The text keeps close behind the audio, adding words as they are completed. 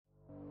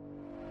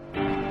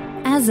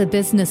As a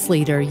business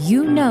leader,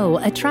 you know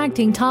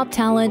attracting top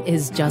talent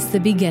is just the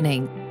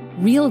beginning.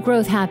 Real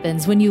growth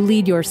happens when you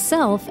lead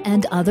yourself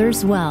and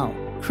others well,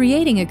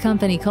 creating a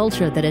company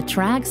culture that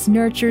attracts,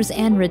 nurtures,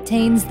 and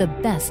retains the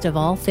best of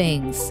all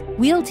things.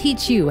 We'll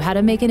teach you how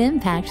to make an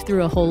impact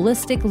through a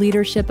holistic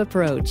leadership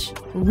approach,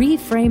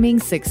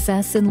 reframing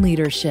success in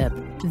leadership.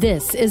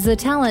 This is the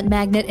Talent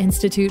Magnet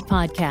Institute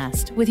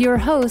podcast with your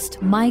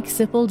host, Mike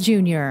Sipple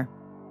Jr.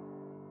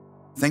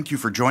 Thank you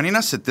for joining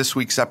us at this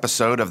week's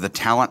episode of the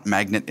Talent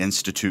Magnet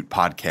Institute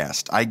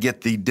podcast. I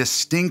get the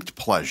distinct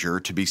pleasure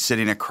to be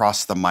sitting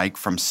across the mic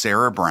from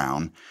Sarah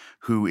Brown,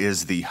 who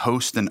is the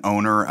host and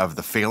owner of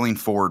the Failing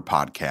Forward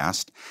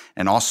podcast,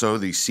 and also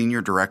the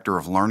Senior Director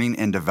of Learning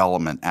and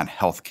Development at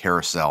Health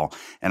Carousel,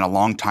 and a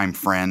longtime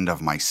friend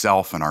of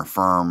myself and our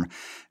firm.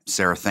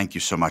 Sarah, thank you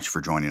so much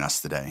for joining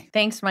us today.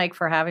 Thanks, Mike,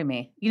 for having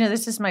me. You know,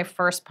 this is my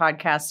first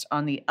podcast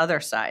on the other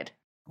side.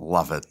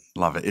 Love it.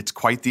 Love it. It's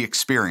quite the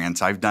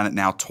experience. I've done it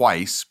now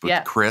twice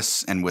with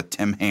Chris and with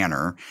Tim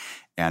Hanner,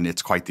 and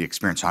it's quite the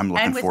experience. So I'm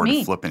looking forward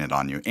to flipping it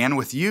on you. And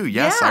with you,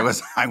 yes, I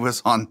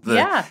was on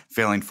the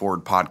Failing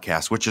Forward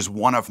podcast, which is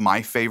one of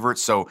my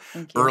favorites. So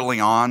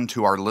early on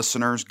to our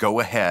listeners, go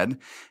ahead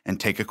and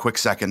take a quick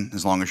second,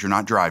 as long as you're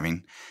not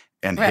driving,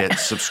 and hit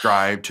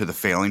subscribe to the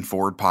Failing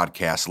Forward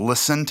podcast.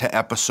 Listen to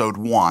episode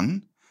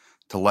 1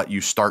 to let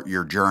you start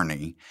your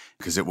journey,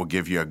 because it will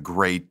give you a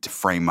great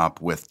frame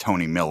up with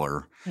Tony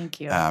Miller.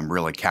 Thank you.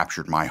 Really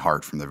captured my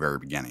heart from the very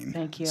beginning.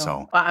 Thank you.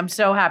 Well, I'm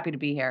so happy to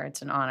be here.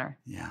 It's an honor.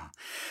 Yeah.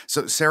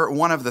 So, Sarah,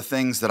 one of the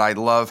things that I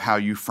love how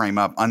you frame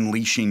up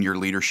unleashing your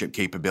leadership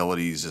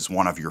capabilities is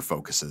one of your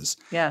focuses.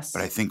 Yes.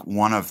 But I think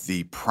one of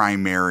the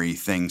primary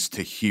things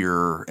to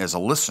hear as a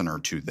listener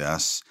to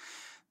this,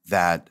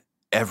 that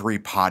every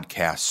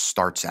podcast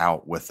starts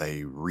out with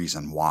a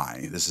reason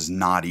why. This is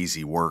not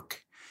easy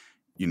work.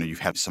 You know, you've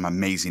had some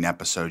amazing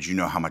episodes. You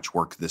know how much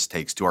work this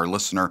takes. To our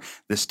listener,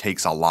 this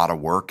takes a lot of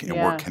work, and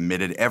we're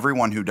committed.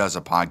 Everyone who does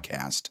a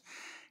podcast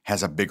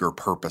has a bigger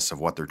purpose of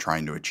what they're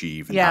trying to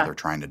achieve and how they're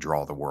trying to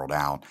draw the world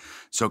out.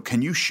 So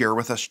can you share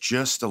with us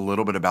just a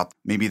little bit about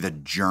maybe the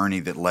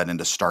journey that led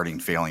into starting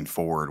Failing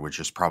Forward, which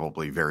is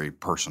probably very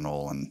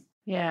personal and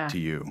to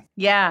you?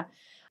 Yeah.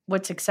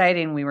 What's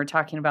exciting, we were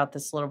talking about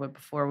this a little bit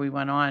before we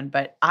went on,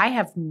 but I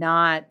have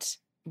not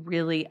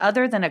really,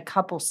 other than a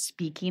couple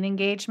speaking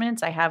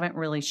engagements, I haven't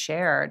really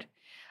shared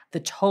the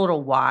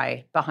total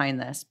why behind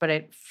this. But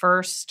it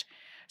first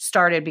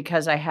started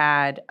because I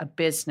had a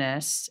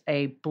business,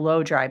 a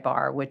blow dry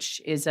bar,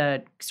 which is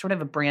a sort of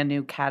a brand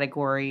new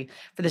category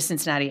for the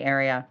Cincinnati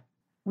area.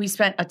 We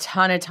spent a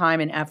ton of time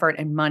and effort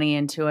and money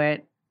into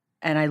it,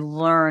 and I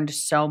learned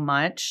so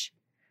much,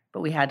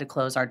 but we had to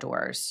close our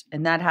doors.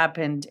 And that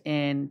happened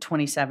in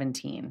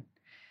 2017.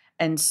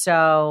 And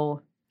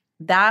so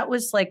that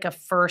was like a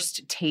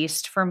first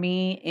taste for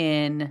me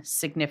in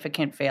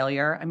significant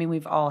failure. I mean,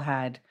 we've all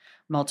had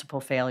multiple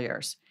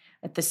failures.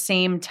 At the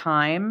same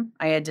time,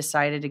 I had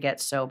decided to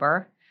get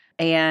sober,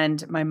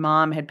 and my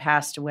mom had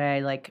passed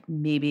away like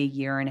maybe a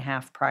year and a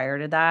half prior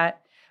to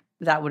that.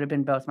 That would have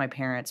been both my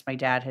parents. My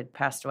dad had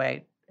passed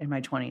away in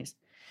my 20s.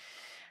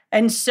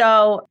 And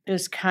so it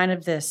was kind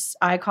of this,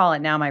 I call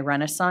it now my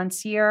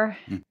Renaissance year.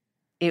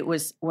 It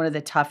was one of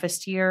the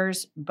toughest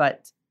years,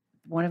 but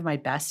one of my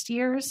best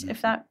years,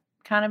 if that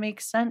kind of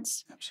makes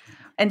sense. Absolutely.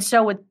 And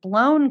so with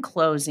Blown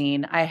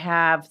closing, I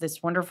have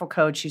this wonderful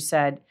coach who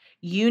said,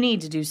 you need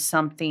to do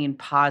something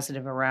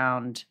positive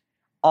around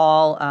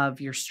all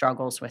of your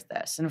struggles with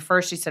this. And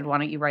first she said, why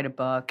don't you write a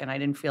book? And I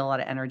didn't feel a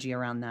lot of energy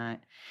around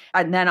that.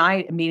 And then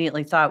I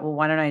immediately thought, well,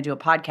 why don't I do a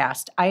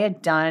podcast? I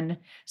had done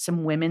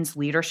some women's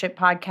leadership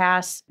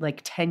podcasts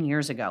like 10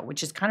 years ago,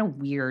 which is kind of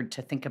weird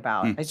to think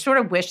about. I sort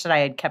of wish that I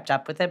had kept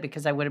up with it,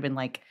 because I would have been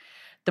like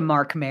the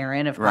Mark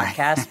Maron of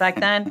podcasts back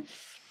then.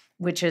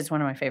 Which is one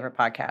of my favorite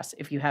podcasts.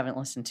 If you haven't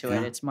listened to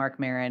it, it's Mark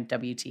Maron,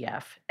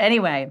 WTF.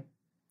 Anyway,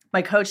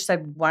 my coach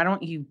said, why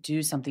don't you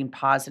do something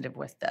positive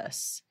with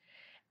this?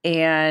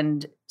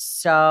 And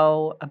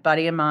so a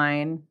buddy of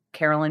mine,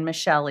 Carolyn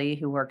Michelli,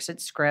 who works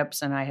at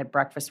Scripps, and I had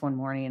breakfast one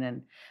morning,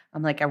 and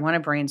I'm like, I want to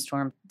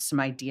brainstorm some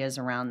ideas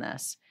around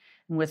this.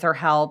 And with her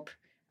help,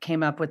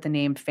 came up with the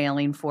name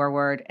Failing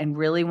Forward, and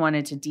really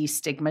wanted to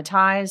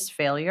destigmatize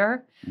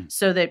failure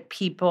so that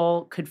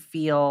people could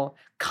feel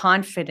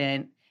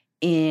confident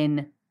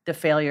in the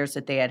failures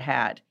that they had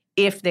had,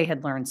 if they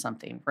had learned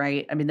something,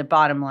 right? I mean, the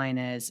bottom line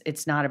is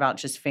it's not about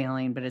just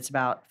failing, but it's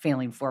about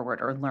failing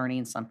forward or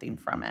learning something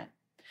from it.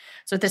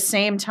 So at the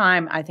same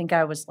time, I think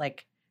I was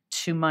like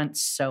 2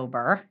 months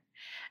sober.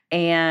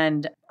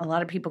 And a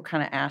lot of people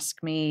kind of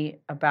ask me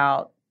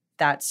about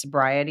that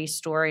sobriety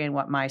story and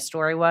what my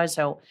story was.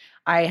 So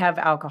I have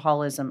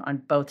alcoholism on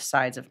both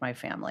sides of my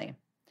family.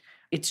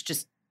 It's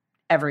just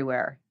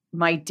everywhere.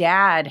 My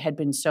dad had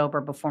been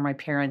sober before my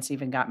parents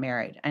even got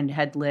married and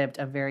had lived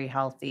a very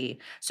healthy.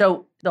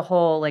 So the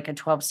whole like a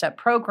 12-step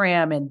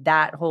program and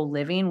that whole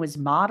living was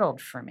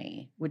modeled for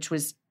me, which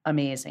was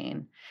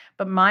amazing.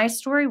 But my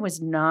story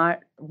was not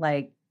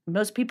like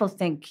most people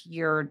think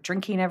you're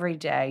drinking every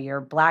day,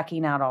 you're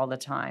blacking out all the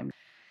time.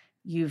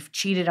 you've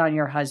cheated on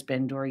your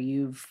husband or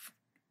you've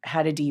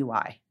had a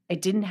DUI. I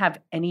didn't have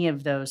any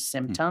of those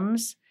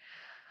symptoms,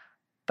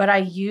 but I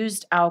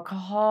used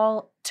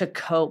alcohol to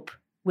cope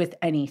with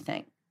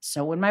anything.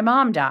 So when my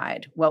mom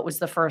died, what was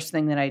the first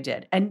thing that I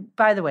did? And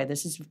by the way,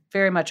 this is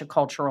very much a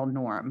cultural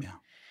norm. Yeah.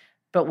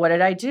 But what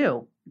did I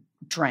do?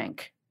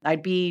 Drank.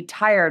 I'd be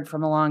tired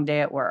from a long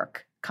day at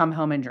work, come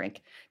home and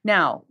drink.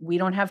 Now, we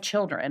don't have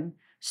children,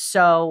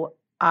 so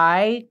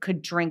I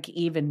could drink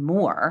even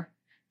more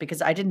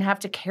because I didn't have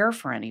to care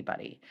for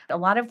anybody. A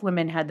lot of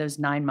women had those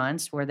 9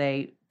 months where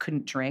they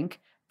couldn't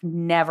drink.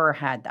 Never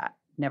had that.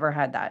 Never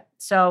had that.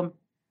 So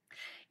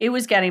it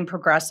was getting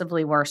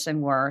progressively worse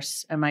and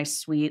worse. And my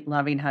sweet,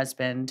 loving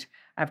husband,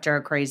 after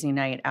a crazy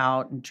night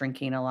out and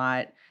drinking a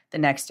lot, the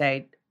next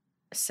day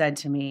said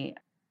to me,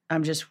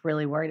 I'm just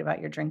really worried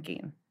about your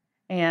drinking.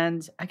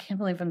 And I can't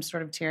believe I'm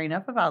sort of tearing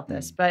up about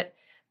this, but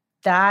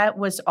that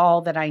was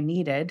all that I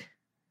needed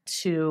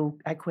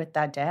I quit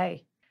that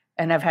day.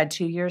 And I've had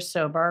 2 years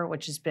sober,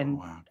 which has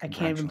been, I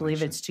can't even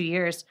believe it's 2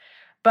 years.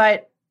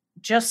 But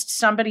just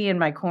somebody in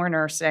my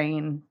corner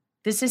saying,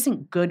 this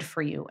isn't good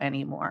for you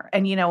anymore.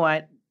 And you know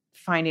what?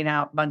 Finding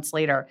out months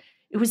later,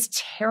 it was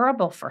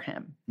terrible for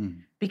him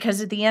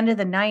because at the end of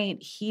the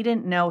night, he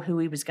didn't know who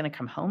he was going to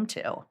come home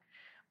to.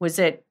 Was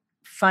it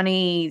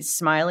funny,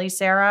 smiley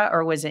Sarah,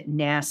 or was it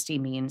nasty,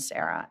 mean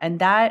Sarah? And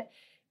that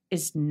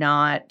is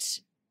not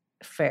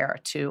fair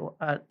to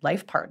a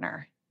life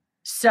partner.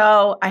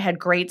 So I had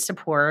great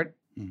support,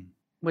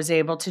 was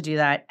able to do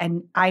that.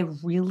 And I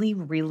really,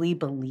 really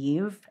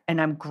believe, and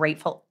I'm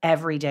grateful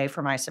every day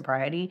for my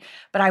sobriety,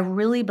 but I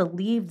really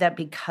believe that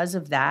because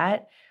of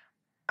that,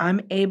 I'm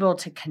able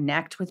to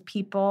connect with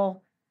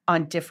people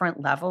on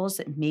different levels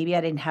that maybe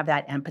I didn't have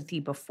that empathy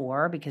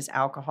before because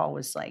alcohol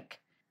was like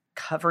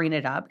covering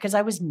it up because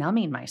I was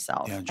numbing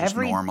myself just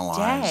every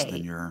normalized day.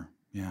 And you're,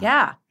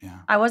 Yeah.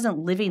 I wasn't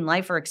living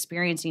life or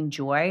experiencing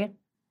joy.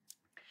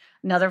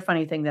 Another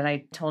funny thing that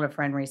I told a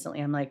friend recently,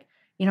 I'm like,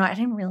 I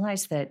didn't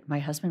realize that my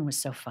husband was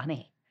so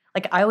funny.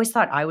 Like I always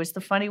thought I was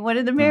the funny one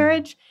in the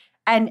marriage.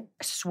 And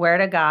swear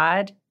to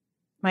God,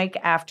 Mike,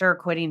 after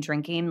quitting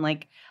drinking,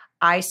 like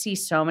I see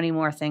so many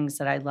more things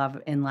that I love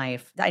in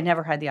life that I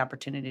never had the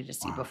opportunity to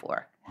see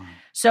before.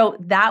 So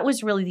that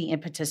was really the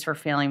impetus for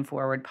Failing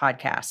Forward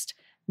podcast.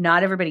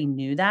 Not everybody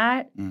knew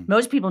that.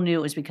 Most people knew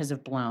it was because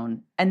of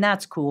Blown. And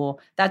that's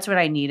cool. That's what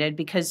I needed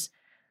because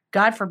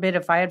God forbid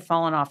if I had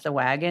fallen off the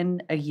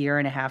wagon a year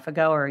and a half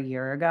ago or a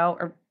year ago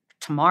or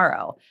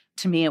tomorrow,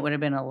 to me, it would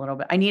have been a little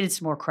bit, I needed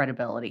some more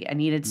credibility. I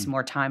needed some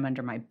more time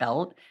under my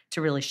belt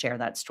to really share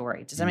that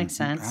story. Does that make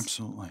sense?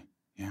 Absolutely.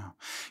 Yeah.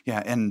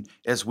 Yeah. And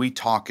as we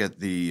talk at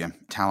the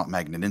Talent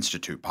Magnet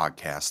Institute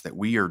podcast, that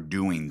we are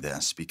doing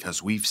this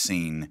because we've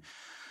seen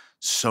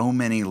so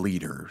many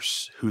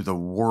leaders who the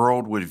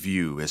world would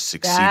view as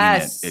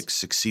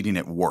succeeding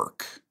at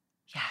work.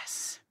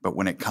 Yes. But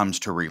when it comes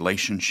to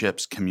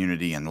relationships,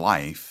 community, and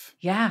life,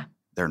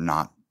 they're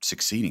not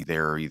succeeding.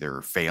 They're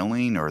either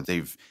failing or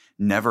they've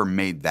never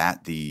made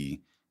that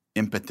the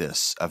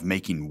impetus of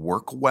making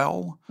work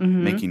well,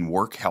 making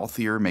work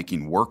healthier,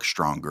 making work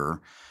stronger.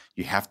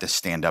 You have to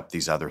stand up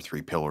these other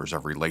three pillars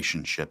of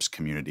relationships,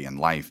 community, and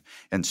life.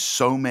 And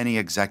so many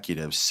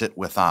executives sit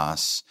with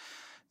us.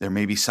 There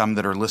may be some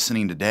that are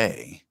listening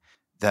today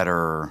that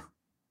are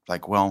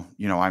like, well,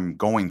 I'm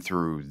going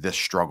through this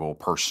struggle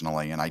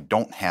personally, and I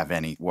don't have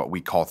any what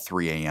we call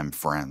 3 a.m.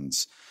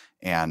 friends.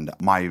 And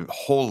my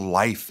whole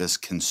life is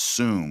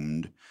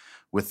consumed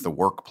with the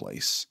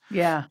workplace.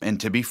 Yeah. And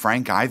to be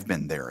frank, I've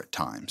been there at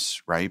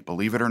times, right?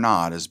 Believe it or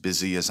not, as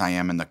busy as I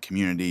am in the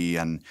community.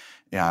 And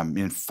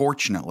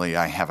fortunately,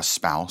 I have a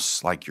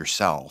spouse like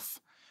yourself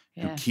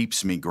who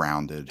keeps me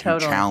grounded, who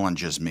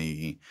challenges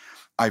me.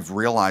 I've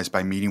realized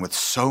by meeting with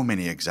so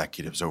many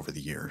executives over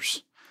the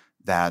years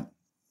that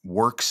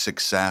work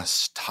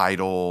success,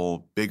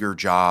 title, bigger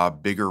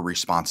job, bigger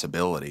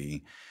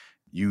responsibility,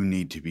 you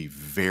need to be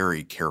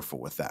very careful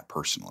with that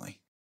personally.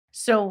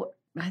 So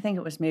I think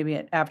it was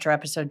maybe after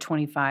episode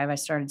 25, I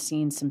started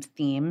seeing some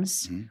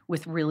themes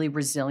with really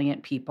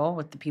resilient people,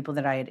 with the people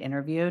that I had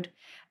interviewed.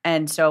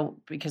 And so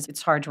because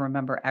it's hard to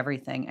remember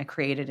everything, I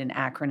created an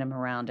acronym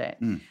around it.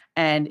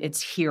 And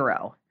it's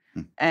HERO.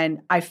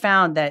 And I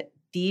found that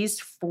these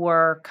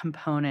 4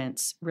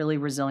 components really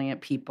resilient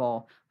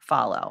people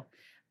follow.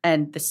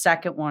 And the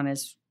second one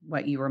is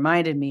what you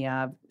reminded me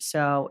of.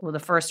 So, the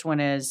first one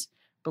is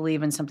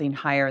believe in something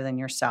higher than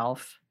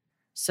yourself.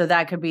 So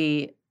that could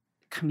be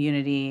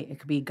community, it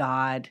could be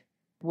God,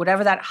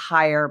 whatever that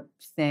higher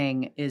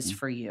thing is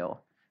for you.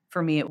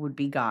 For me, it would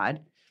be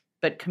God,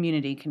 but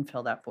community can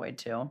fill that void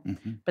too.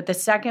 But the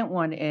second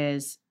one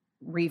is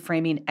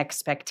reframing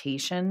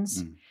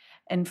expectations.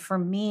 And for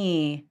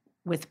me,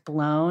 with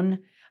Blown,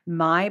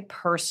 my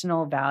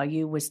personal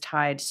value was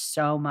tied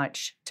so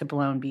much to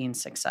Blown being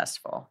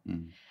successful.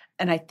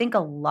 And I think a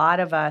lot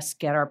of us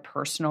get our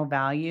personal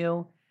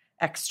value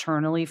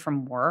externally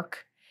from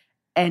work,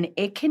 and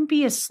it can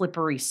be a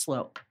slippery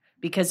slope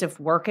because if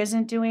work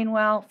isn't doing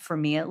well, for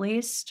me at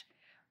least,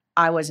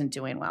 I wasn't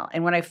doing well.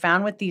 And what I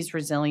found with these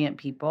resilient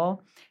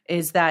people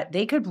is that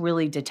they could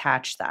really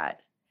detach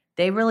that.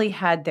 They really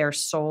had their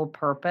sole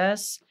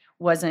purpose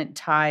wasn't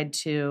tied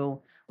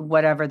to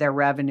whatever their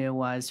revenue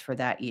was for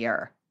that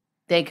year.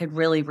 They could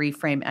really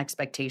reframe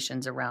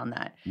expectations around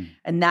that.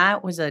 And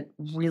that was a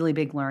really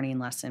big learning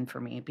lesson for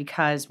me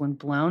because when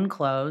Blown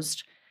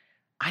closed,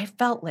 I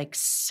felt like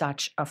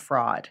such a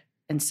fraud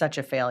and such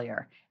a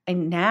failure.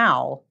 And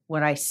now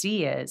what I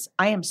see is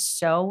I am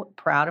so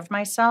proud of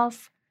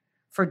myself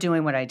for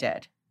doing what I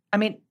did. I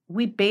mean,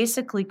 we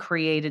basically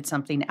created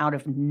something out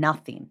of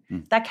nothing.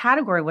 That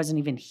category wasn't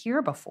even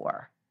here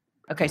before.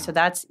 Okay, so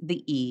that's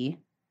the E,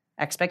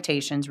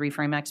 expectations,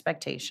 reframe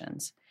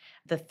expectations.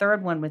 The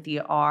third one with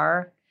the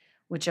R,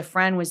 which a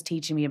friend was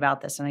teaching me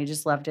about this, and I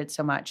just loved it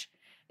so much.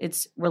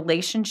 It's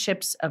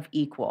relationships of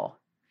equal.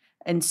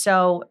 And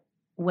so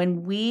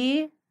when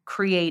we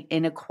create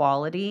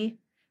inequality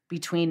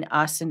between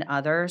us and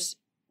others,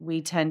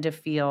 we tend to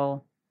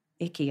feel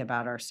icky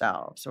about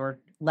ourselves or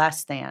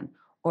less than,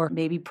 or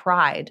maybe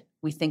pride.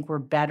 We think we're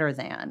better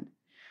than.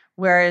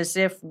 Whereas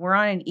if we're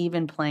on an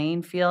even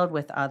playing field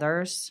with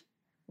others,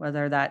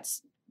 whether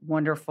that's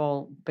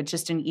wonderful, but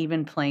just an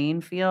even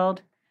playing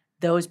field,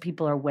 those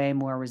people are way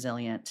more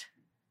resilient.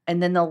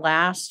 And then the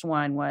last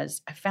one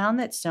was I found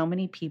that so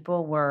many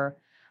people were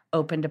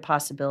open to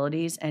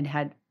possibilities and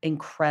had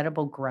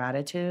incredible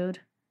gratitude.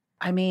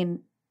 I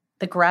mean,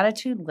 the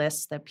gratitude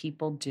lists that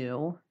people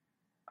do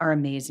are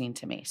amazing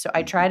to me. So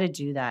I try to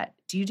do that.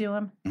 Do you do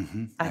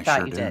them? I thought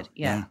sure you do. did.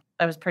 Yeah.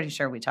 I was pretty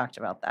sure we talked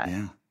about that.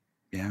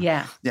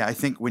 Yeah. I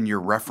think when you're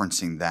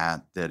referencing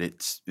that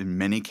it's in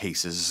many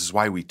cases, this is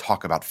why we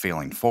talk about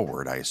failing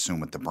forward, I assume,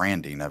 with the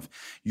branding of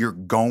you're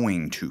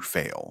going to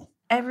fail.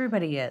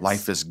 Everybody is.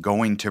 Life is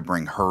going to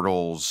bring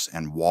hurdles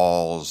and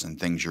walls and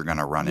things you're going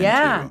to run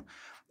into.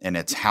 And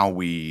it's how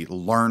we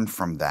learn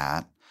from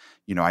that.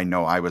 You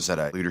know I was at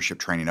a leadership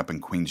training up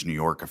in Queens, New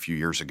York a few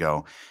years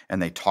ago,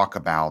 and they talk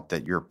about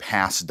that your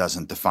past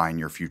doesn't define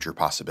your future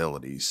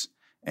possibilities.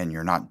 And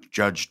you're not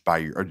judged by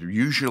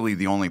usually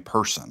the only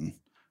person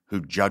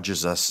who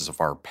judges us of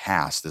our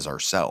past is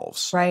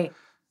ourselves. Right.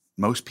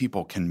 Most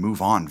people can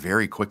move on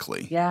very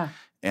quickly. Yeah.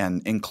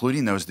 And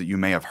including those that you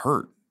may have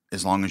hurt,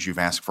 as long as you've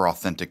asked for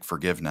authentic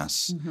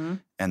forgiveness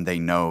and they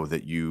know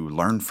that you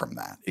learned from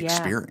that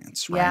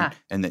experience, right?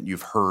 And that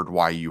you've heard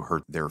why you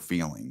hurt their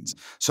feelings.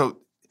 So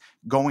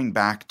going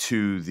back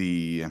to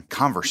the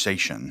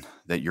conversation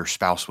that your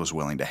spouse was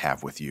willing to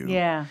have with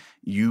you,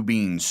 you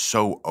being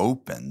so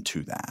open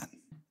to that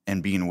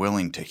and being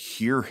willing to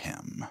hear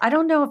him. I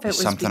don't know if it was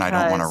something because,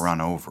 I don't want to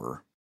run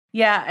over.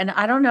 Yeah, and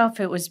I don't know if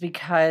it was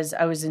because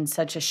I was in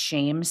such a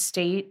shame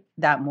state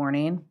that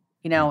morning.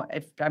 You know,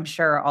 I'm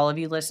sure all of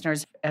you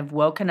listeners have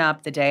woken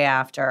up the day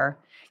after.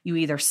 You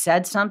either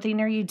said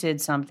something or you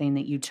did something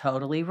that you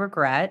totally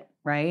regret,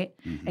 right?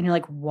 And you're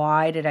like,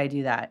 why did I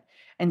do that?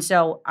 And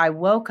so I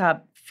woke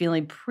up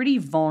feeling pretty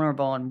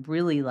vulnerable and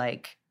really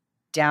like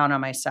down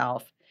on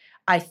myself.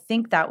 I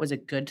think that was a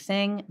good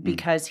thing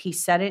because he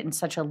said it in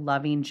such a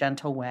loving,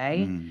 gentle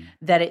way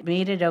that it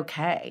made it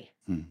okay.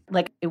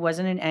 Like it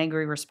wasn't an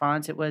angry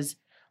response. It was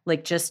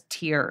like just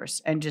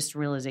tears and just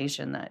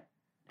realization that.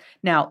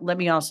 Now, let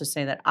me also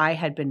say that I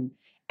had been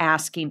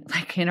asking,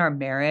 like in our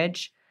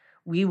marriage,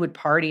 we would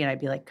party and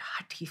I'd be like,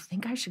 God, do you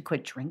think I should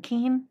quit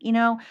drinking? You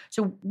know?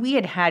 So we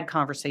had had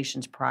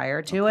conversations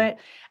prior to it.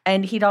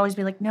 And he'd always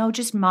be like, no,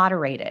 just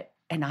moderate it.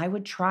 And I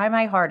would try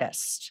my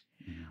hardest,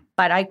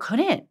 but I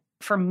couldn't.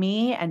 For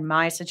me and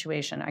my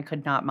situation, I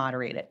could not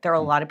moderate it. There are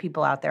a lot of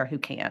people out there who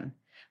can,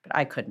 but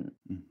I couldn't.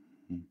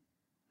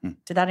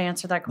 Did that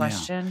answer that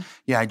question?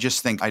 Yeah, I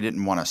just think I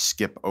didn't want to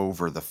skip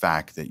over the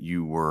fact that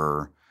you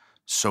were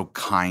so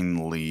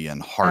kindly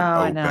and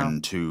heart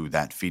open to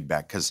that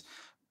feedback because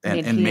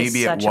and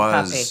maybe it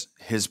was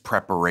his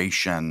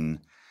preparation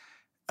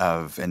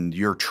of and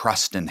your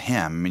trust in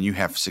him, and you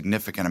have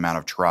significant amount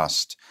of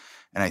trust.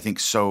 And I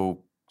think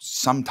so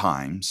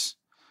sometimes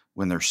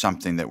when there's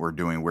something that we're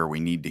doing where we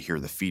need to hear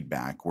the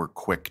feedback, we're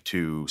quick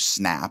to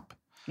snap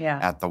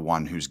at the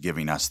one who's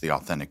giving us the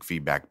authentic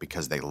feedback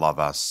because they love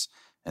us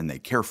and they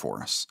care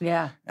for us.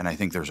 Yeah. And I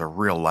think there's a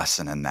real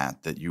lesson in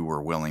that you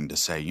were willing to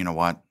say, you know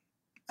what?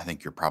 I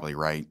think you're probably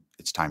right.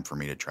 It's time for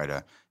me to try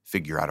to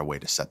figure out a way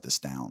to set this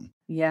down.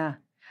 Yeah.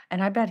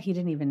 And I bet he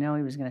didn't even know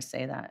he was going to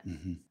say that.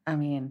 I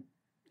mean,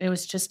 it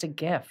was just a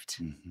gift.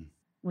 It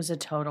was a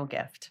total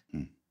gift.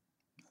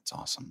 That's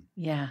awesome.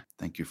 Yeah.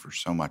 Thank you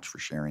so much for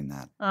sharing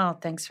that. Oh,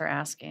 thanks for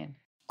asking.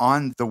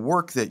 On the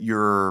work that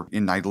you're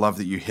in, I love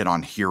that you hit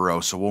on hero,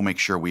 so we'll make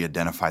sure we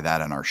identify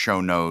that in our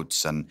show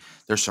notes, and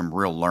there's some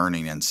real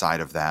learning inside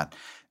of that.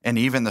 And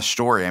even the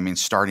story, I mean,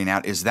 starting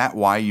out, is that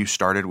why you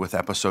started with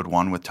episode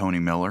 1 with Tony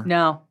Miller?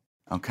 No.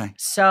 Okay.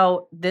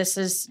 So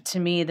to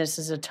me, this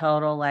is a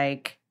total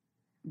like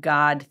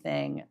God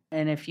thing.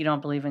 And if you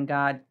don't believe in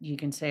God, you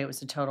can say it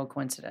was a total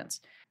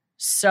coincidence.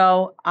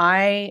 So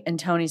and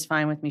Tony's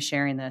fine with me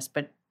sharing this,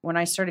 but when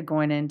I started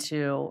going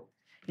into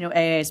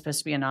AA is supposed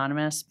to be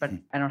anonymous, but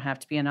I don't have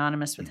to be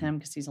anonymous with him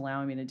because he's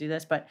allowing me to do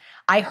this. But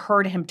I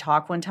heard him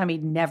talk one time. He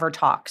never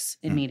talks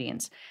in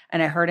meetings.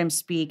 And I heard him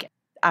speak.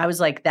 I was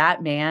like,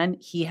 that man,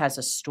 he has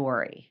a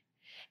story.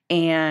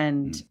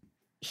 And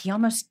he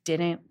almost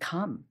didn't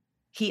come.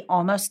 He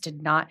almost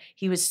did not.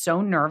 He was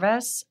so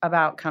nervous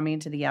about coming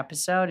to the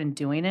episode and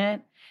doing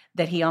it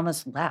that he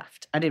almost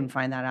left. I didn't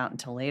find that out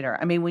until later.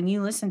 I mean, when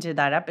you listen to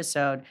that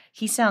episode,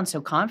 he sounds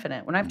so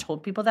confident. When I've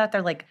told people that,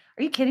 they're like,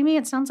 are you kidding me?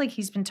 It sounds like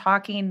he's been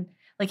talking,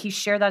 like he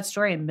shared that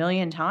story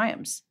 1,000,000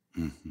 times.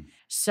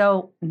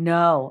 So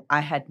no, I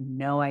had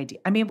no idea.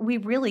 I mean, we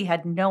really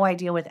had no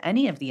idea with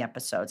any of the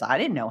episodes. I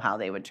didn't know how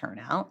they would turn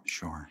out.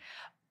 Sure.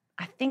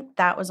 I think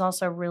that was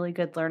also a really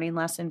good learning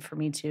lesson for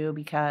me too,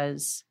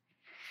 because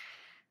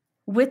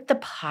with the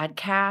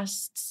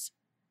podcasts,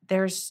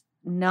 there's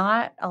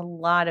not a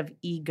lot of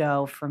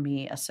ego for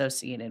me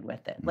associated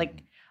with it.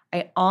 Like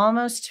I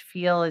almost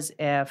feel as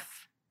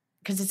if,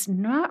 because it's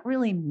not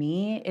really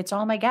me, it's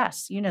all my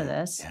guests. You know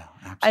this. Yeah,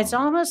 absolutely. It's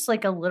almost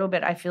like a little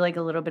bit, I feel like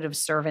a little bit of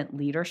servant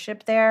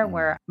leadership there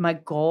where my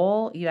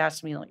goal, you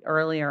asked me like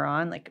earlier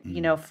on, like,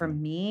 for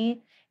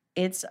me,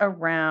 it's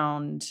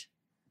around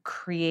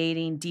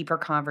creating deeper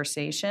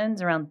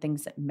conversations around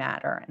things that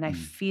matter. And I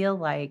feel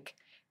like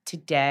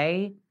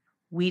today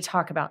we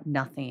talk about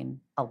nothing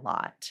a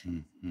lot.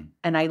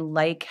 And I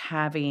like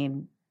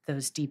having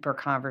those deeper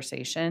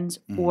conversations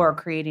or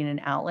creating an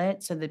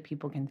outlet so that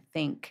people can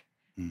think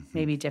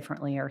maybe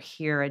differently or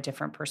hear a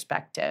different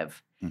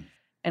perspective.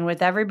 And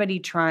with everybody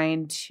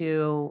trying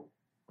to,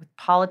 with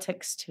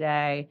politics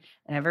today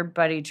and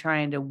everybody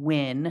trying to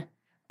win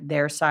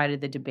their side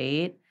of the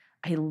debate,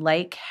 I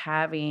like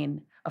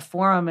having a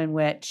forum in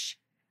which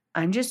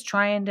I'm just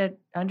trying to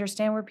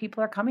understand where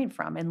people are coming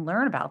from and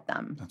learn about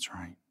them. That's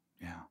right.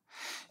 Yeah.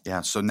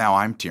 Yeah. So now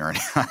I'm tearing.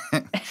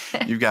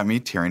 You've got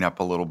me tearing up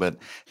a little bit.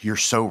 You're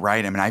so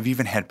right. I mean, I've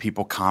even had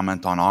people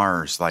comment on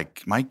ours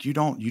like, Mike, you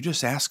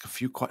just ask a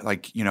few questions,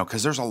 like,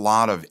 because there's a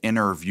lot of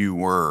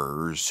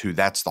interviewers who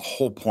that's the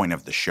whole point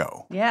of the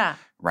show. Yeah.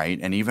 Right.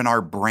 And even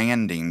our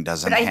branding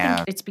doesn't have. But have. I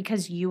think it's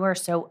because you are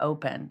so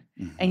open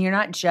and you're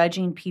not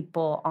judging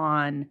people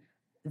on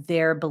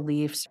their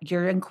beliefs.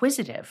 You're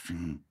inquisitive.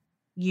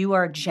 You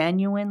are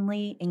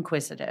genuinely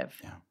inquisitive.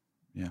 Yeah.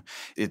 Yeah.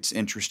 It's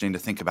interesting to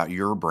think about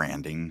your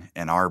branding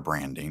and our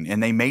branding,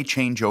 and they may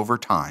change over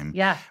time.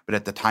 Yeah. But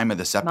at the time of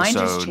this episode.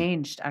 Mine just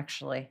changed,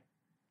 actually.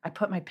 I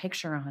put my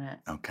picture on it.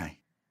 Okay.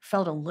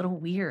 Felt a little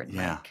weird.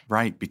 Yeah. Mike.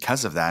 Right.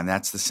 Because of that. And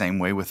that's the same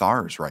way with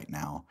ours right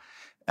now.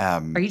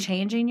 Are you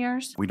changing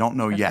yours? We don't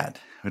know yet.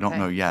 We don't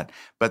know yet.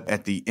 But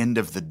at the end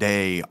of the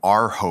day,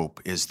 our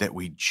hope is that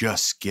we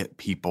just get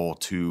people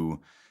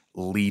to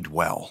lead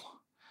well.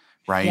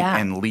 Right. Yeah.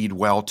 And lead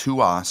well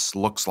to us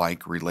looks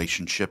like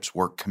relationships,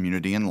 work,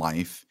 community, and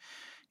life.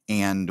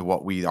 And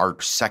our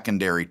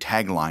secondary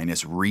tagline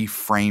is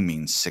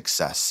reframing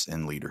success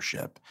in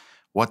leadership.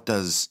 What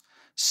does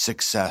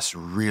success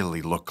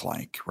really look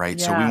like? Right.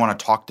 Yeah. So we want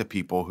to talk to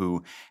people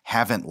who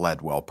haven't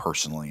led well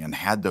personally and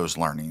had those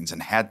learnings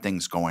and had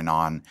things going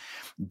on,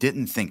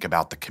 didn't think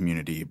about the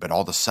community, but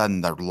all of a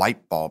sudden their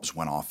light bulbs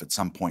went off at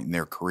some point in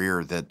their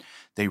career that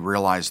they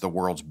realized the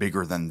world's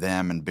bigger than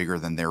them and bigger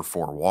than their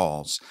four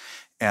walls.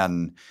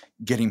 And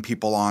getting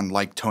people on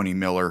like Tony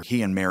Miller,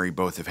 he and Mary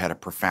both have had a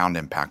profound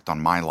impact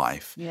on my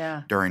life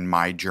during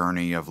my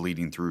journey of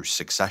leading through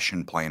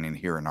succession planning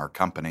here in our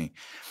company.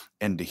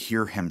 And to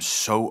hear him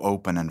so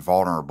open and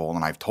vulnerable,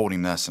 and I've told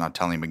him this and I'll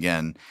tell him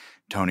again,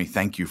 Tony,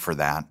 thank you for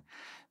that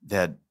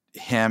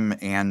him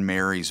and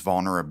Mary's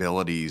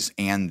vulnerabilities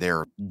and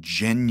their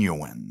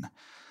genuine,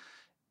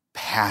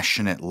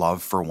 passionate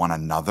love for one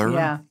another.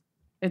 Yeah,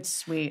 it's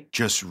sweet.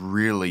 Just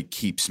really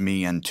keeps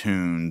me in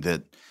tune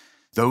that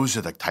those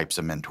are the types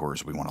of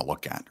mentors we want to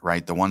look at,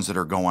 right? The ones that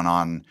are going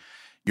on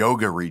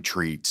yoga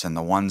retreats and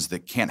the ones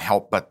that can't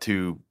help but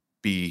to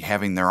be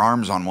having their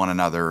arms on one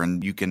another,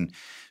 and you can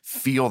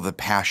feel the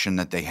passion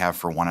that they have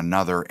for one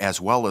another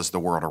as well as the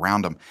world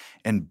around them.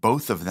 And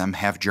both of them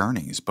have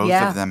journeys. Both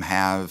of them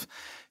have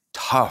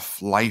tough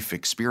life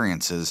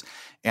experiences.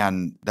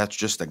 And that's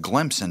just a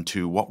glimpse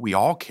into what we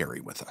all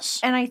carry with us.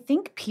 And I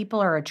think people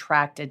are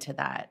attracted to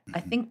that. I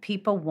think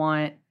people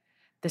want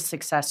the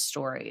success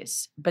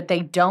stories, but they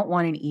don't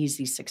want an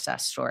easy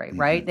success story,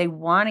 right? They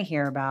want to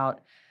hear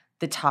about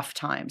the tough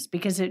times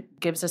because it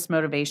gives us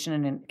motivation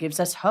and it gives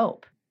us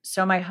hope.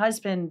 So my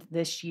husband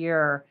this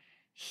year,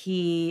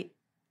 he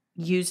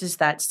uses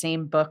that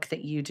same book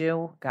that you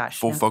do. Gosh.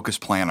 Full Focus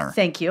Planner.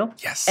 Thank you.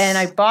 Yes. And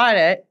I bought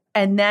it.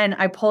 And then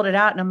I pulled it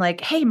out and I'm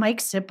like, hey, Mike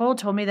Sipple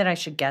told me that I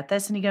should get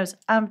this. And he goes,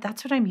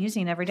 that's what I'm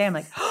using every day. I'm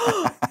like,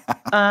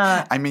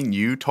 I mean,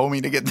 you told me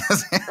to get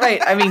this.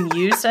 Right. I mean,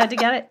 you said to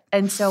get it.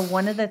 And so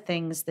one of the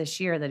things this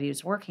year that he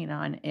was working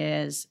on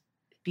is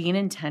being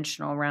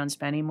intentional around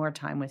spending more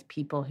time with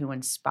people who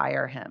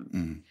inspire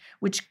him,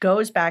 which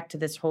goes back to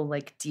this whole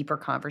like deeper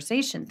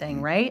conversation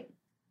thing, right?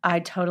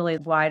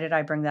 Why did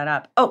I bring that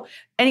up? Oh,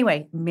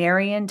 anyway,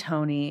 Mary and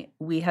Tony,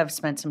 we have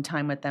spent some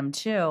time with them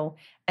too.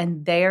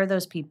 And they are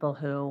those people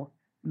who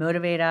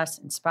motivate us,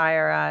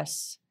 inspire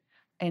us.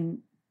 And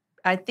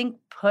I think,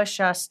 push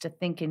us to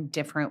think in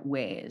different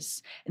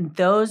ways. And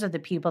those are the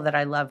people that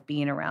I love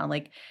being around.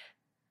 Like,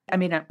 I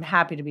mean, I'm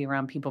happy to be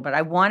around people, but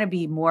I want to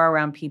be more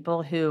around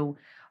people who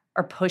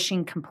are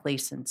pushing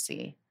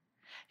complacency,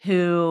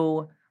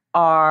 who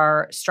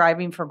are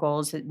striving for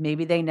goals that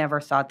maybe they never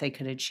thought they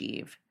could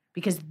achieve,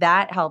 because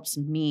that helps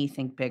me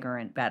think bigger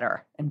and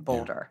better and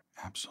bolder.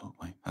 Yeah,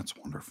 absolutely. That's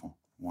wonderful.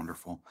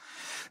 Wonderful.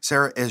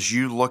 Sarah, as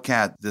you look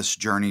at this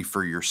journey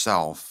for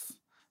yourself,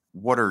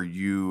 what are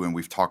you, and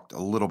we've talked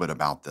a little bit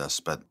about this,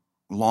 but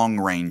long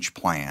range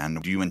plan,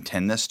 do you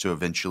intend this to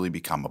eventually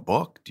become a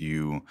book? Do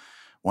you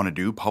want to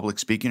do public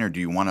speaking, or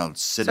do you want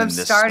to sit in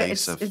this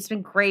space of... It's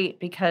been great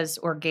because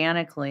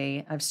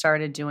organically I've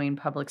started doing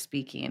public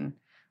speaking,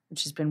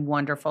 which has been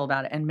wonderful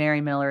about it. And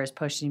Mary Miller is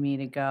pushing me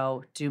to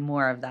go do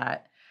more of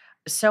that.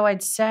 So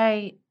I'd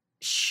say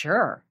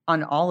sure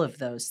on all of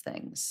those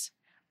things.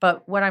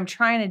 But what I'm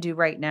trying to do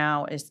right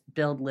now is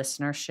build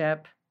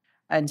listenership.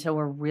 And so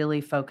we're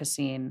really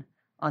focusing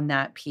on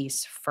that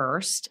piece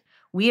first.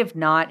 We have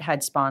not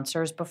had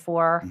sponsors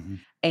before,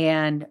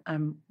 and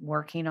I'm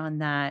working on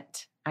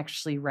that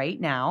actually right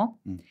now,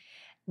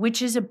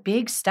 which is a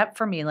big step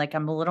for me. Like,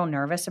 I'm a little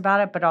nervous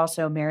about it, but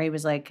also Mary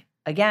was like,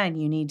 again,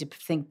 you need to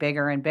think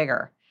bigger and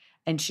bigger.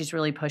 And she's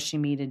really pushing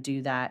me to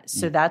do that.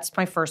 So that's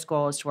my first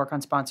goal, is to work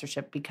on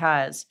sponsorship,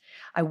 because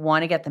I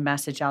want to get the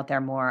message out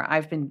there more.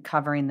 I've been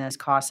covering this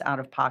cost out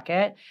of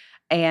pocket.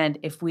 And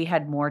if we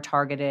had more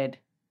targeted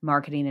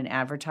marketing and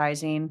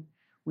advertising,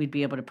 we'd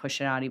be able to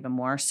push it out even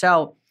more.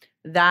 So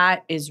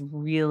that is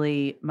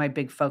really my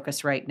big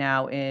focus right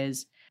now,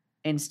 is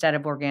instead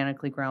of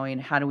organically growing,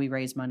 how do we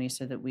raise money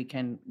so that we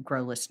can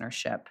grow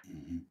listenership?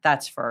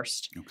 That's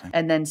first. Okay.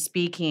 And then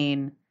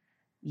speaking,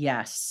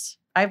 yes.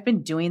 I've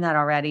been doing that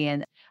already.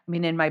 And I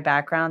mean, in my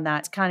background,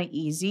 that's kind of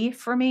easy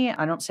for me.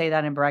 I don't say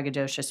that in a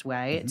braggadocious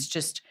way. It's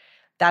just,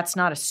 that's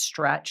not a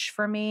stretch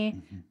for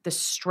me. The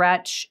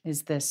stretch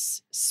is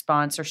this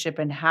sponsorship,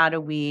 and how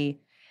do we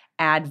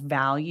add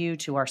value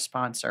to our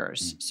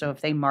sponsors? So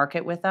if they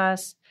market with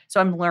us, so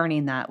I'm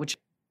learning that, which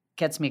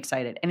gets me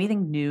excited.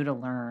 Anything new to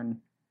learn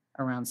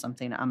around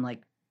something, I'm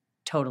like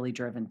totally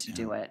driven to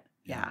do it.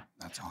 Yeah.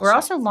 That's awesome. We're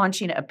also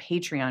launching a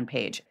Patreon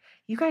page.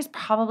 You guys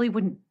probably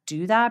wouldn't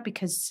do that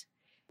because,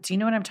 do you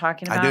know what I'm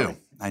talking about?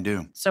 I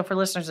do. So for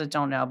listeners that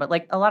don't know, but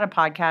like a lot of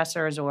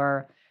podcasters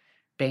or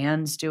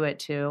bands do it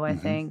too, I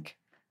think.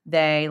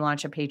 They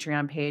launch a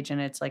Patreon page, and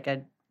it's like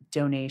a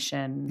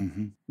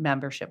donation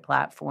membership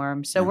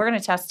platform. So we're going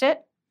to test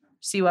it,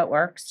 see what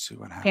works. See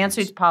what happens.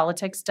 Pantsuits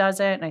Politics does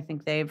it, and I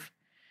think they've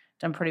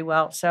done pretty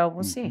well. So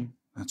we'll see.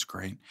 That's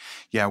great.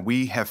 Yeah,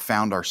 we have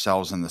found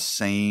ourselves in the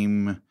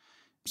same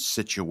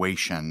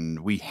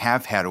situation. We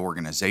have had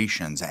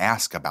organizations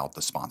ask about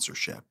the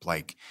sponsorship.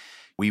 Like,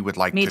 we would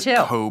like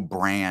to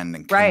co-brand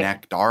and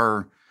connect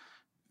our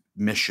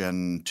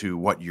mission to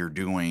what you're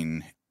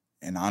doing.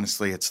 And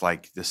honestly, it's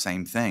like the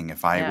same thing.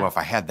 If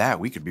I had that,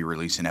 we could be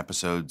releasing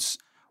episodes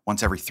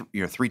once every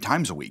 3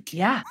 times a week.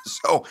 Yeah.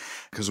 So,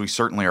 because we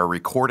certainly are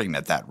recording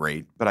at that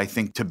rate. But I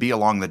think to be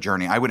along the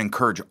journey, I would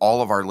encourage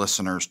all of our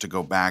listeners to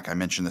go back. I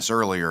mentioned this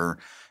earlier.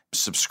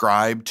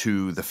 Subscribe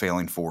to the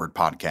Failing Forward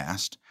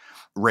podcast.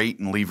 Rate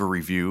and leave a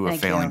review of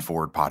Failing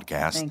Forward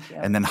podcast. Thank you.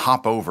 And then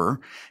hop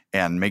over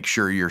and make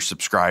sure you're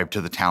subscribed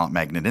to the Talent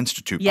Magnet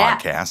Institute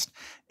podcast,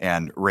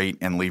 and rate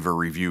and leave a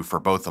review for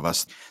both of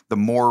us. The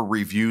more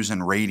reviews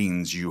and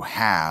ratings you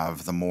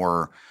have, the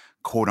more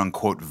quote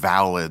unquote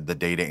valid the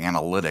data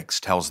analytics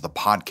tells the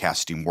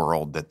podcasting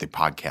world that the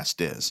podcast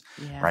is,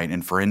 right?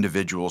 And for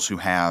individuals who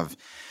have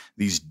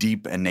these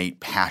deep innate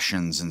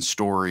passions and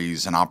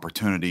stories and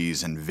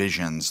opportunities and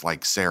visions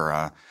like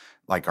Sarah,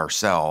 like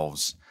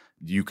ourselves,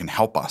 you can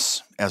help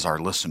us as our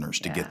listeners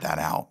to get that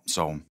out.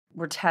 So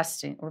we're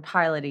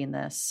piloting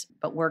this,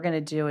 but we're going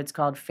to do, it's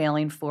called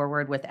Failing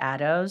Forward with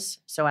ADOs,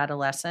 so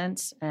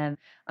adolescents. And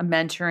I'm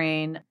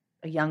mentoring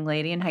a young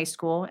lady in high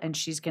school, and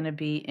she's going to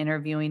be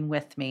interviewing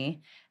with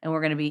me. And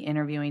we're going to be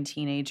interviewing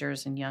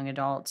teenagers and young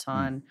adults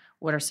on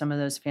what are some of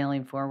those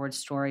failing forward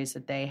stories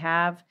that they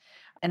have.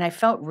 And I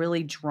felt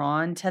really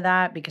drawn to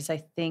that because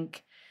I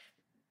think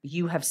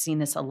you have seen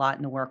this a lot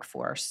in the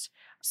workforce.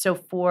 So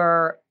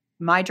for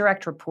my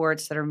direct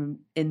reports that are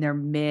in their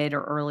mid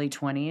or early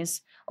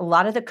 20s, a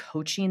lot of the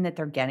coaching that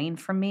they're getting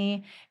from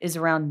me is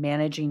around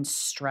managing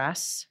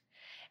stress.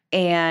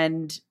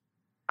 And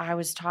I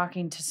was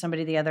talking to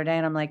somebody the other day,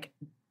 and I'm like,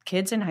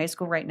 kids in high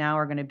school right now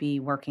are going to be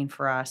working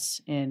for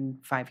us in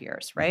 5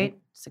 years, right?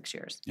 6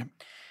 years. Yep.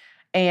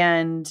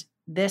 And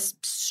this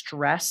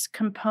stress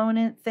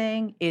component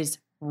thing is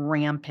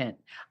rampant.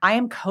 I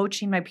am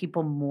coaching my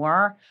people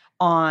more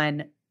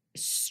on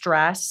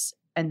stress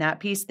and that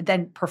piece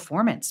than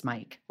performance,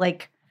 Mike.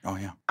 Like,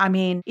 I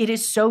mean, it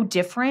is so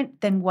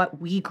different than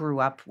what we grew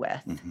up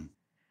with.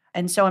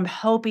 And so I'm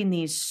hoping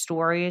these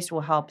stories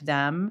will help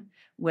them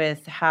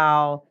with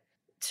how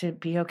to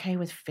be okay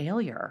with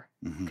failure,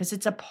 because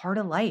it's a part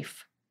of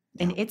life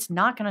and it's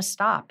not going to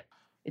stop.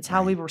 It's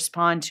how we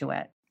respond to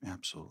it.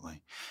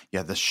 Absolutely.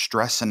 Yeah, the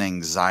stress and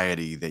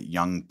anxiety that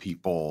young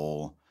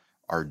people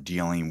are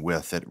dealing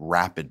with at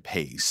rapid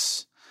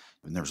pace.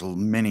 And there's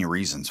many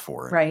reasons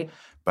for it. Right.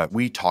 But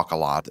we talk a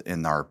lot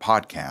in our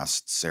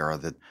podcast, Sarah,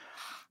 that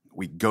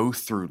we go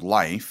through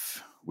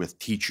life with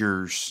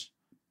teachers,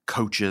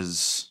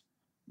 coaches,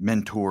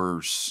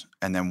 mentors,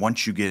 and then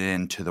once you get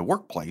into the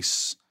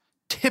workplace,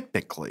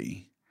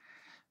 typically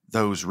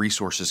those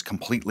resources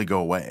completely go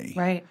away.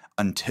 Right.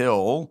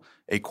 Until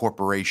a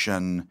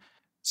corporation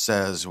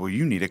says, well,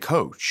 you need a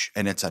coach,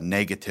 and it's a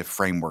negative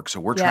framework. So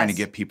we're trying to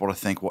get people to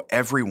think, well,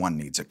 everyone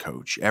needs a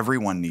coach.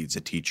 Everyone needs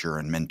a teacher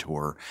and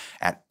mentor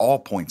at all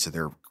points of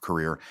their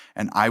career.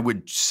 And I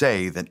would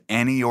say that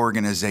any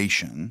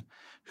organization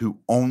who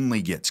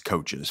only gets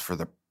coaches for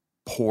the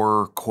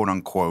poor, quote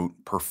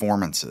unquote,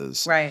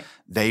 performances, right,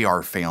 they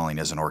are failing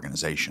as an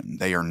organization.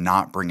 They are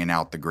not bringing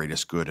out the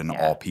greatest good in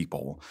all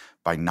people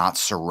by not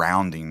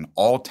surrounding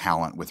all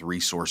talent with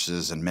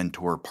resources and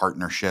mentor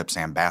partnerships,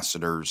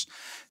 ambassadors,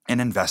 and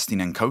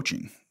investing in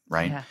coaching,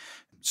 right? Yeah.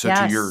 So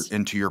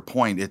to your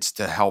point, it's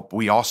to help.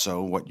 We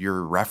also, what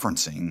you're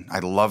referencing, I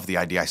love the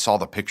idea. I saw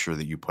the picture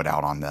that you put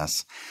out on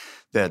this,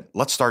 that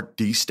let's start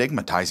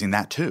destigmatizing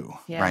that too,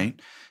 right?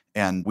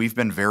 And we've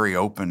been very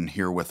open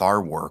here with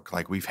our work.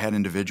 Like we've had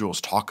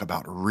individuals talk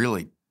about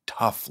really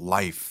tough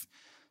life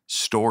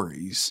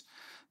stories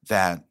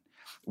that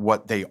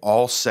what they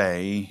all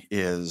say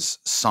is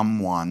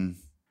someone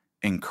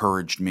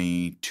encouraged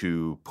me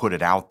to put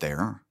it out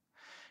there.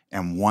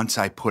 And once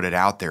I put it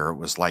out there, it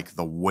was like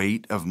the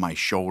weight of my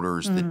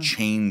shoulders, the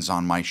chains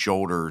on my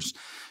shoulders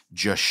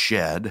just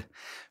shed.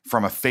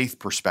 From a faith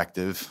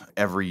perspective,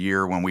 every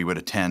year when we would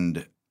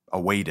attend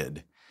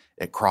Awaited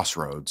at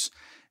Crossroads,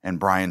 and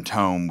Brian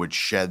Tome would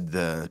shed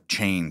the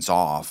chains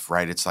off,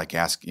 right? It's like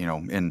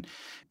in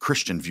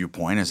Christian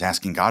viewpoint is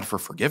asking God for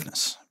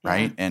forgiveness,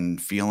 right?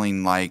 And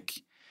feeling like,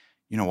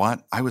 you know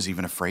what? I was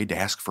even afraid to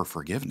ask for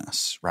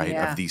forgiveness, right?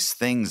 Of these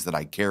things that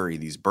I carry,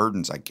 these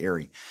burdens I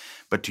carry.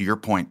 But to your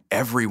point,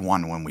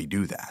 everyone, when we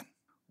do that,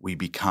 we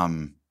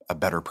become a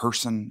better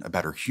person, a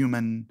better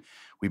human.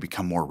 We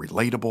become more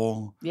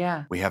relatable.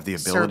 Yeah. We have the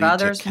ability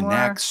to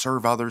connect,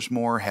 serve others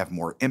more, have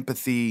more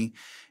empathy,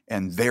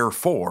 and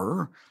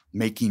therefore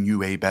making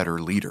you a better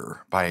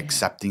leader by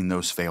accepting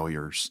those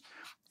failures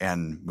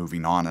and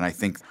moving on. And I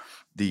think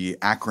the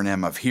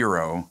acronym of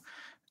HERO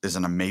is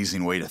an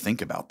amazing way to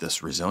think about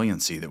this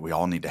resiliency that we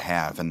all need to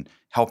have, and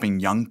helping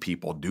young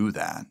people do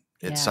that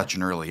at such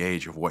an early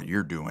age of what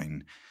you're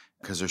doing,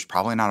 because there's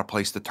probably not a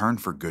place to turn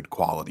for good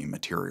quality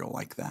material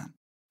like that.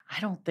 I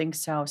don't think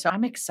so. So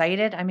I'm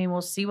excited. I mean,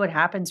 we'll see what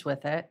happens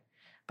with it,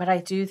 but I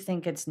do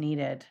think it's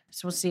needed.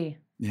 So we'll see.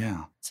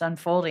 Yeah. It's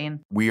unfolding.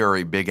 We are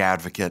a big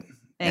advocate.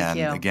 Thank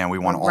you. Again, we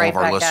want all of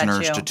our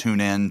listeners to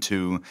tune in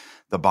to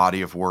the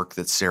body of work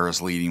that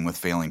Sarah's leading with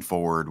Failing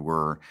Forward.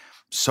 We're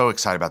so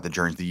excited about the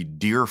journey, the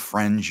dear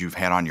friends you've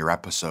had on your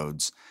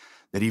episodes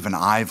that even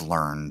I've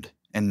learned.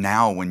 And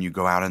now when you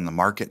go out in the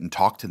market and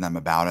talk to them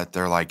about it,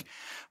 they're like,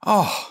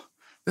 oh,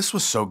 this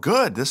was so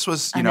good. This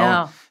was, you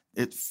know,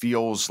 it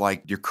feels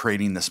like you're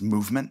creating this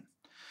movement.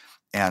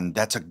 And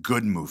that's a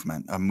good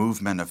movement, a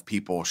movement of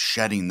people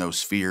shedding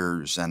those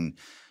fears and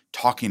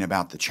talking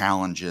about the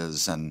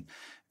challenges and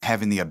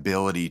having the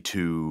ability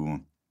to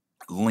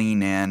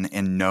lean in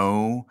and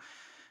know.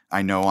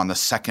 I know on the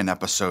second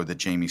episode that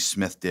Jamie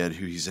Smith did,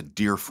 who he's a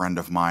dear friend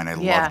of mine. I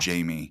love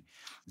Jamie.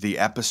 The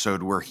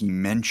episode where he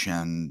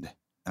mentioned,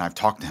 and I've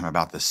talked to him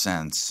about this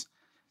since,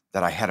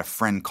 that I had a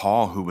friend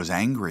call who was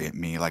angry at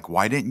me. Like,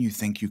 why didn't you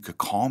think you could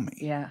call me?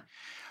 Yeah.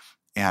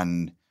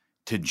 And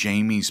to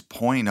Jamie's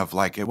point of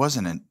like, it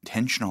wasn't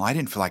intentional. I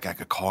didn't feel like I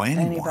could call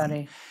anyone.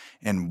 Anybody.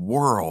 And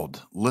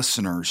world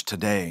listeners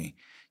today,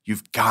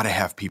 you've got to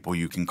have people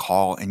you can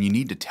call, and you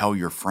need to tell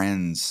your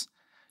friends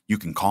you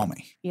can call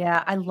me.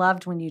 Yeah, I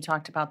loved when you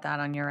talked about that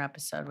on your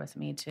episode with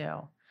me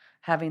too.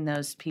 Having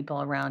those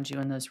people around you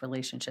and those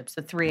relationships,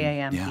 the 3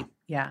 a.m. people.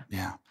 Yeah,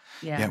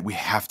 we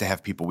have to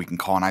have people we can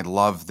call. And I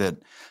love that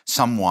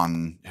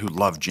someone who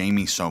loved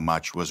Jamie so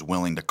much was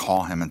willing to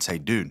call him and say,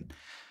 dude,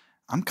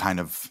 I'm kind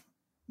of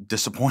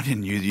disappointed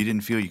in you. You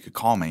didn't feel you could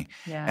call me.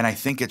 Yeah. And I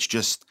think it's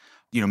just,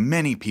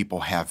 many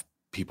people have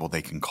people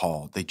they can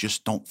call. They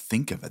just don't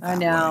think of it that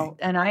way. I know.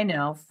 And I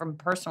know from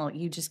personal,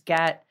 you just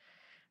get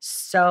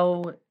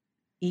so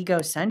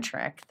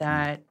egocentric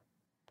that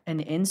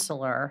and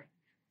insular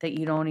that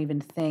you don't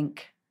even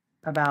think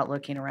about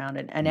looking around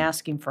and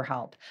asking for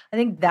help. I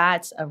think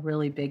that's a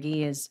really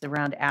biggie, is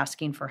around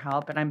asking for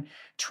help. And I'm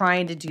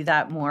trying to do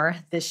that more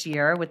this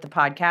year with the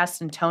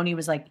podcast. And Tony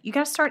was like, you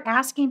got to start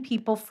asking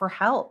people for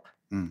help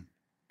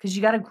because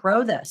you got to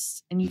grow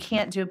this and you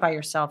can't do it by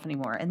yourself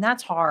anymore. And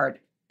that's hard.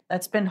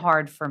 That's been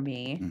hard for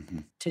me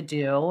to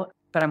do,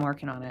 but I'm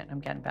working on it. I'm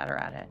getting better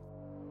at it.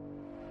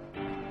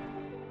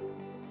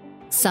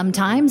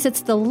 Sometimes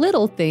it's the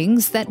little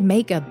things that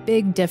make a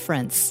big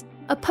difference.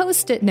 A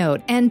Post-it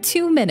note and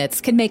 2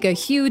 minutes can make a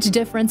huge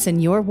difference in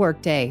your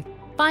workday.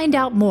 Find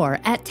out more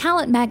at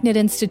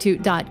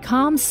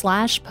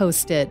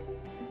talentmagnetinstitute.com/post-it.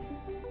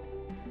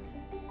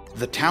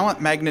 The Talent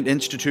Magnet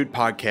Institute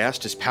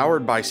podcast is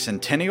powered by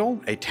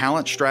Centennial, a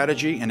talent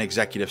strategy and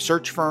executive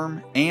search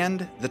firm,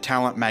 and the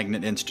Talent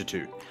Magnet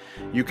Institute.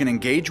 You can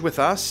engage with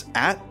us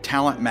at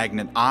Talent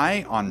Magnet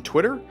I on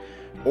Twitter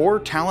or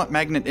Talent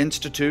Magnet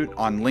Institute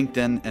on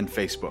LinkedIn and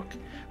Facebook.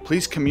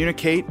 Please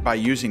communicate by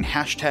using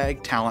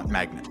hashtag Talent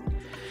Magnet.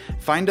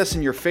 Find us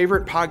in your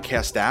favorite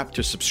podcast app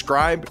to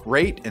subscribe,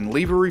 rate, and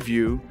leave a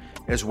review,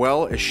 as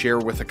well as share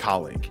with a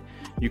colleague.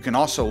 You can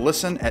also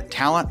listen at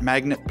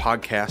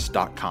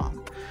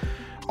talentmagnetpodcast.com.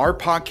 Our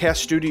podcast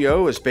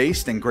studio is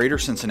based in Greater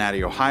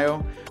Cincinnati,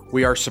 Ohio.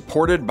 We are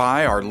supported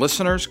by our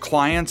listeners,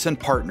 clients, and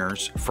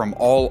partners from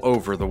all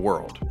over the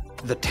world.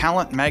 The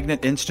Talent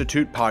Magnet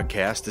Institute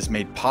podcast is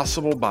made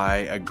possible by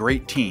a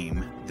great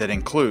team that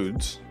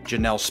includes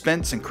Janelle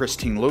Spence and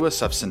Christine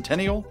Lewis of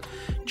Centennial,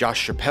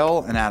 Josh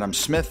Chappelle and Adam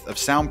Smith of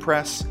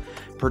Soundpress,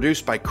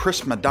 produced by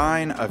Chris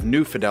Medine of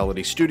New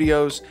Fidelity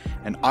Studios,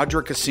 and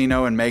Audra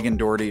Casino and Megan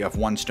Doherty of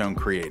One Stone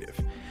Creative.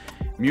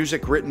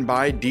 Music written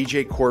by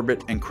DJ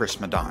Corbett and Chris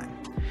Medine.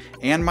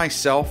 And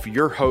myself,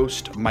 your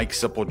host, Mike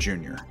Sipple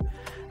Jr.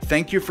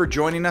 Thank you for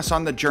joining us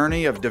on the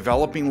journey of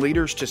developing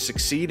leaders to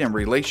succeed in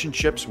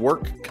relationships,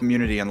 work,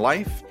 community, and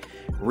life,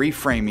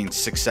 reframing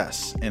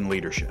success in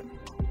leadership.